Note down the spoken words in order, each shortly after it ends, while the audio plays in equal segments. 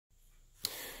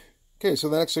Okay, so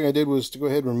the next thing I did was to go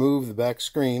ahead and remove the back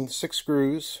screen. 6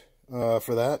 screws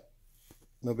for that.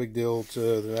 No big deal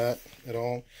to that at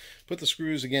all. Put the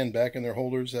screws again back in their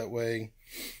holders that way,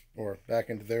 or back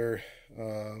into their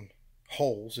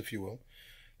holes, if you will.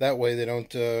 That way they don't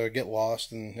get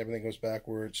lost and everything goes back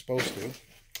where it's supposed to.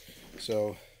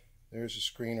 So there's the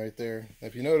screen right there. Now,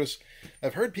 if you notice,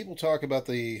 I've heard people talk about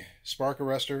the spark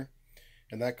arrestor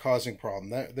and that causing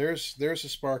problem. There's a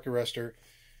spark arrestor.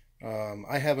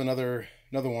 I have another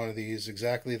one of these,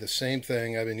 exactly the same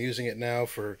thing. I've been using it now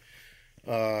for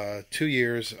 2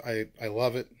 years. I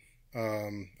love it.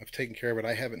 I've taken care of it.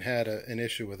 I haven't had an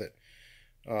issue with it.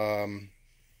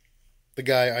 The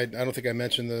guy, I don't think I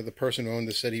mentioned, the person who owned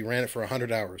this said he ran it for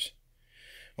 100 hours.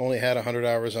 Only had 100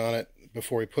 hours on it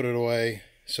before he put it away.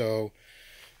 So,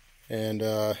 and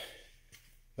that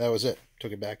was it.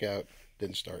 Took it back out.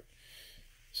 Didn't start.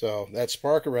 So that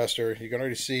spark arrestor, you can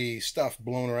already see stuff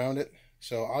blown around it.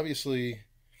 So obviously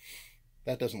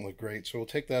that doesn't look great. So we'll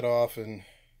take that off and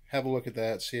have a look at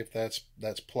that, see if that's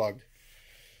plugged,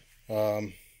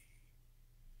 and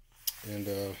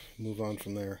move on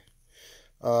from there.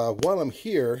 While I'm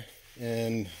here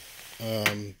and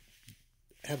have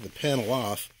the panel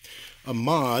off, a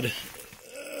mod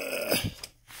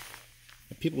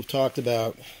people have talked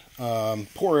about,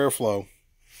 poor airflow.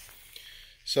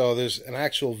 So there's an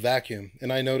actual vacuum,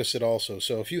 and I noticed it also.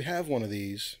 So if you have one of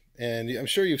these, and I'm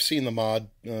sure you've seen the mod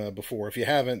before. If you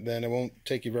haven't, then it won't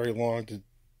take you very long to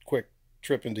quick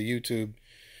trip into YouTube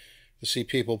to see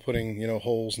people putting,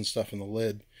 holes and stuff in the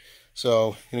lid.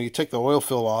 So, you take the oil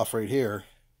fill off right here,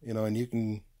 and you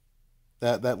can,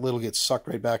 that lid will get sucked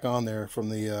right back on there from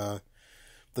the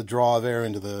draw of air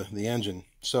into the engine.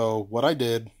 So what I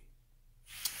did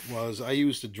was I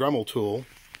used a Dremel tool,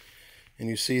 and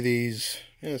you see these,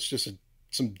 it's just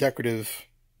some decorative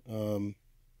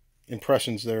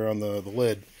impressions there on the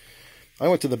lid. I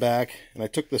went to the back and I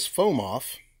took this foam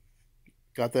off,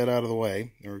 got that out of the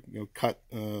way, or cut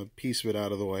a piece of it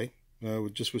out of the way,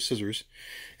 just with scissors.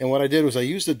 And what I did was I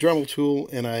used the Dremel tool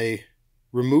and I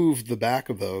removed the back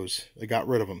of those. I got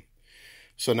rid of them.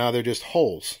 So now they're just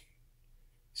holes.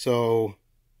 So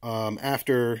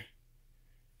after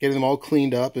getting them all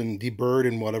cleaned up and deburred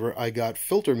and whatever, I got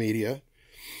filter media,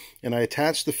 and I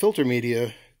attached the filter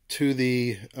media to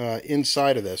the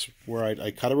inside of this, where I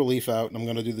cut a relief out, and I'm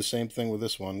going to do the same thing with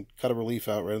this one. Cut a relief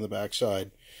out right on the back side,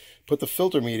 put the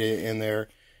filter media in there,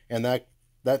 and that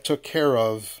took care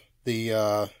of the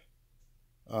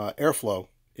airflow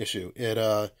issue. It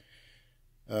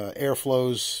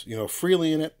airflows,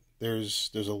 freely in it. There's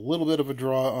a little bit of a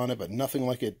draw on it, but nothing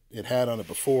like it had on it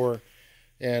before.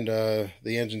 And the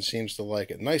engine seems to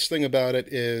like it. Nice thing about it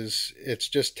is it's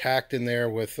just tacked in there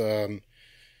with a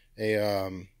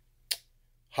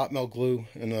hot melt glue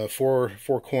in the four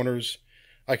corners.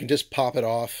 I can just pop it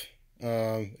off.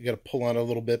 You got to pull on it a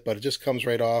little bit, but it just comes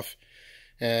right off.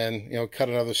 And cut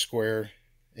another square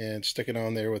and stick it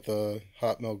on there with the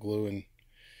hot melt glue, and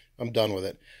I'm done with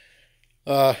it.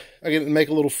 I can make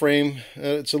a little frame.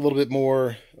 It's a little bit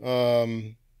more,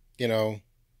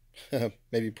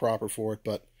 maybe proper for it,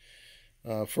 but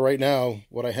for right now,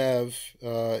 what I have,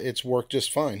 it's worked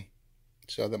just fine.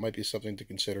 So that might be something to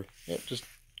consider. Yep, just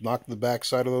knock the back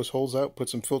side of those holes out, put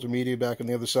some filter media back on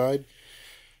the other side,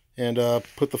 and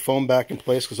put the foam back in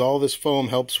place, because all this foam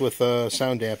helps with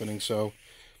sound dampening, so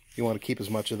you want to keep as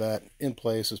much of that in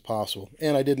place as possible.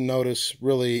 And I didn't notice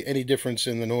really any difference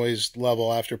in the noise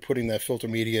level after putting that filter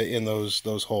media in those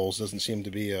holes. Doesn't seem to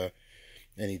be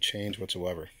any change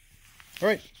whatsoever. All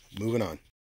right, moving on.